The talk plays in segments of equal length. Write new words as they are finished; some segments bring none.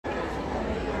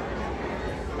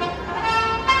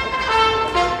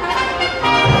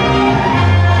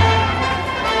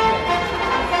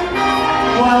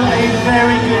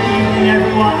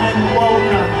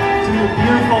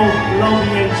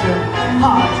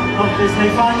of Disney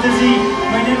Fantasy.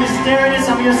 My name is Darius,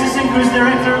 I'm your assistant cruise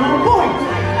director. And oh boy,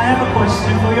 I have a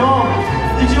question for you all.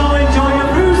 Did you all enjoy your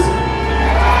cruise?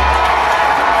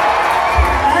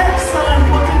 Excellent,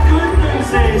 but the good news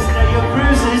is that your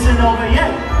cruise isn't over yet.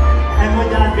 And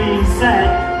with that being said,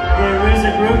 there is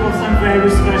a group of some very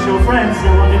special friends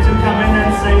that wanted to come in and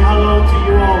say hello to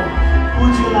you all.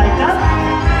 Would you like that?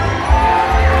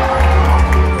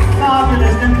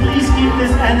 Fabulous, then please keep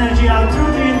this energy out through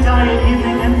the entire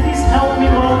evening and please help me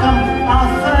welcome our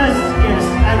first guest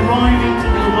arriving to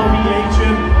the Lobby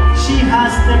Atrium. She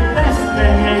has the best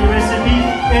beignet recipe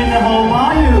in the whole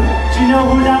bayou. Do you know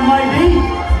who that might be?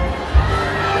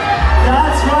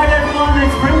 That's right everyone,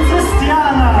 it's Princess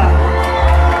Diana.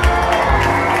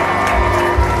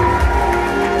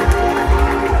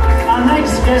 Our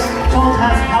next guest taught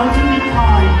us how to be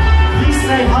kind. Please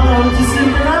say hello to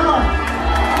Cinderella.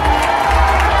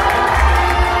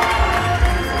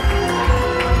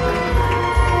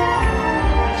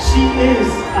 She is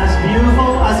as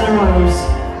beautiful as a rose.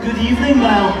 Good evening,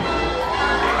 Mel.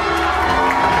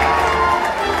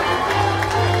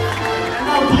 And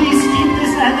now please keep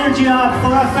this energy up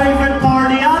for our favorite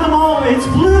party animal. It's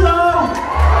Pluto.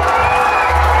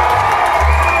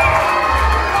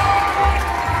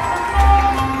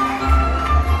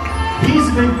 He's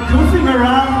been goofing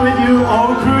around with you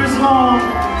all cruise long.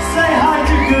 Say hi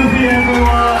to Goofy,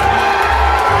 everyone.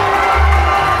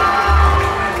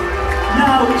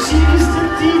 Now, she is the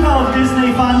diva of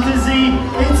Disney Fantasy.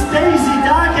 It's Daisy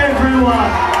Duck,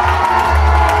 everyone.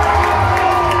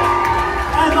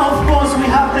 And of course, we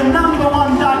have the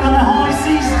 #1 duck on the high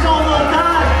seas, Donald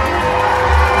Duck.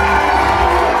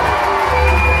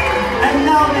 And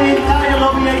now the entire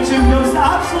Lobby Atrium goes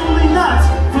absolutely nuts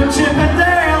for Chip and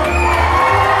Dale.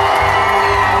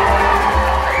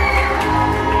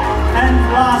 And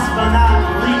last but not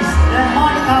least, they're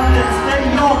my captains, they're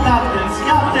your captains.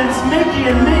 Captains Mickey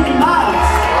and Minnie Mouse.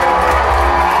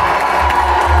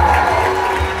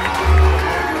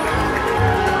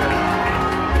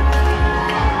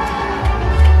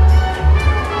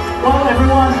 Well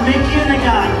everyone, Mickey and the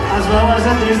gang, as well as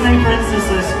the Disney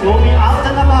princesses, will be out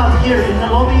and about here in the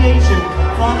Lobby Atrium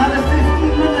for another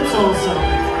 15 minutes or so.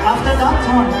 After that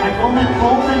time, I'm gonna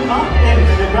call them up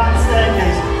into the grand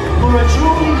staircase for a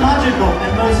truly magical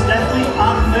and most definitely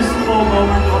unmissable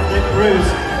moment of the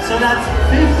cruise. So that's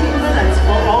 15 minutes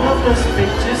for all of those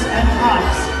pictures and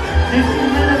hikes.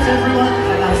 15 minutes everyone,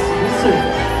 and I'll see you soon.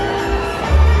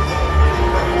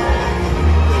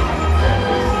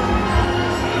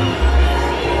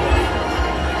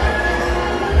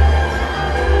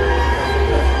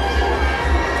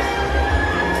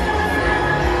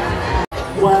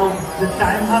 Well, the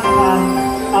time has come.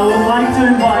 I would like to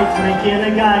invite Mickey and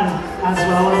the gang, as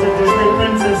well as the Disney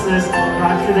princesses,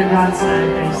 back to the grand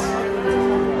staircase.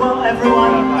 Well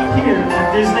everyone, here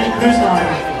at Disney Cruise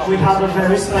Line, we have a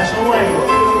very special way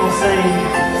of saying,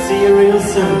 see you real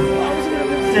soon.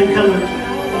 Take a look.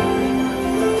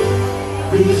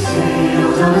 We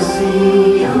sailed on a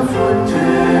sea of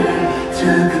wonder,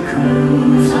 took a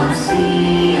cruise on a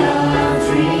sea of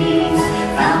dreams,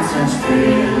 found such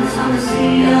thrills on a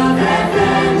sea of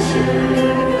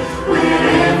adventure, where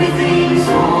everything's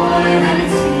more than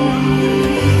it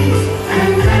seems.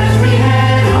 And as we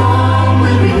head home,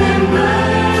 we'll remember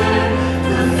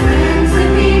the friends that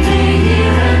we made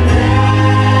here and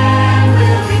then.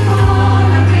 We'll be on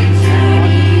a great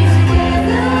journey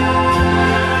together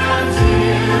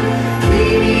till we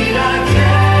meet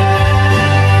again.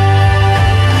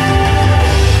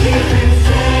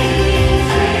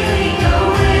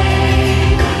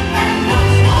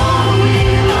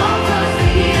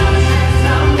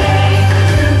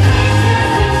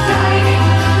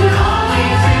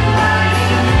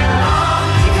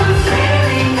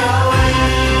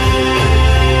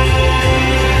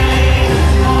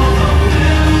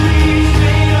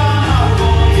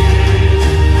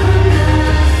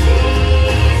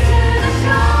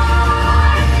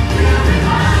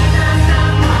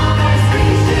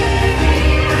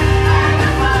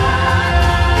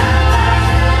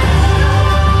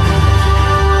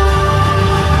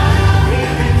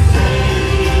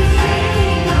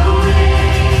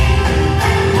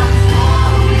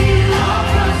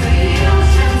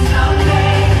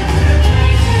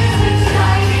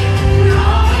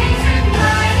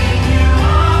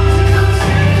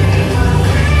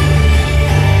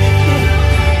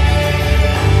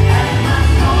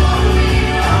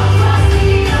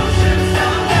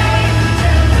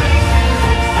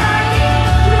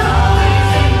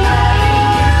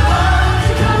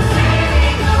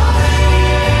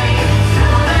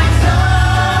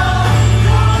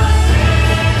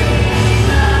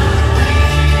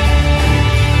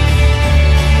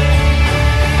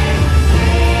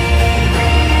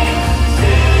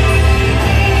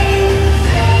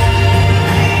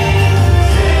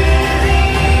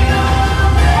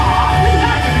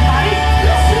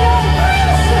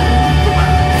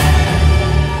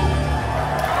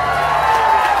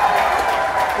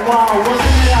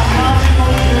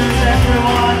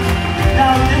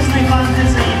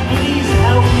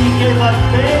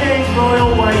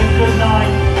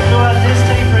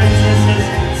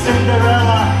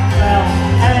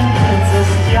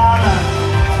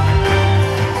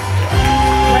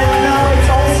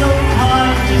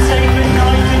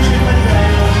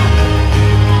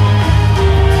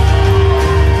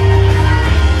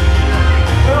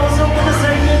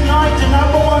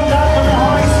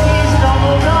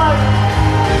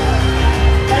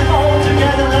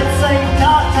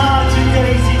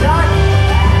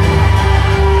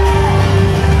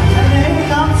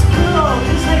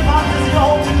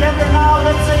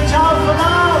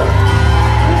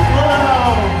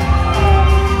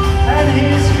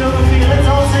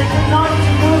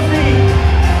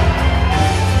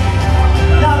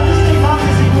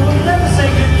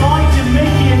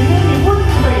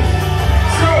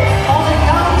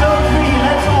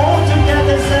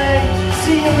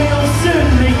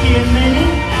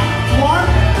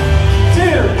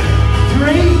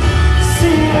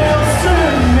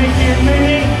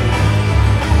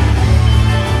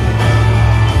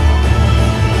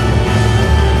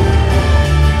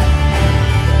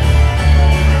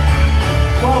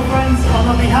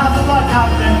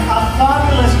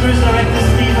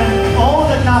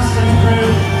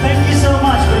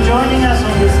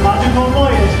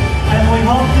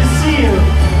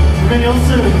 video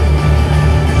soon.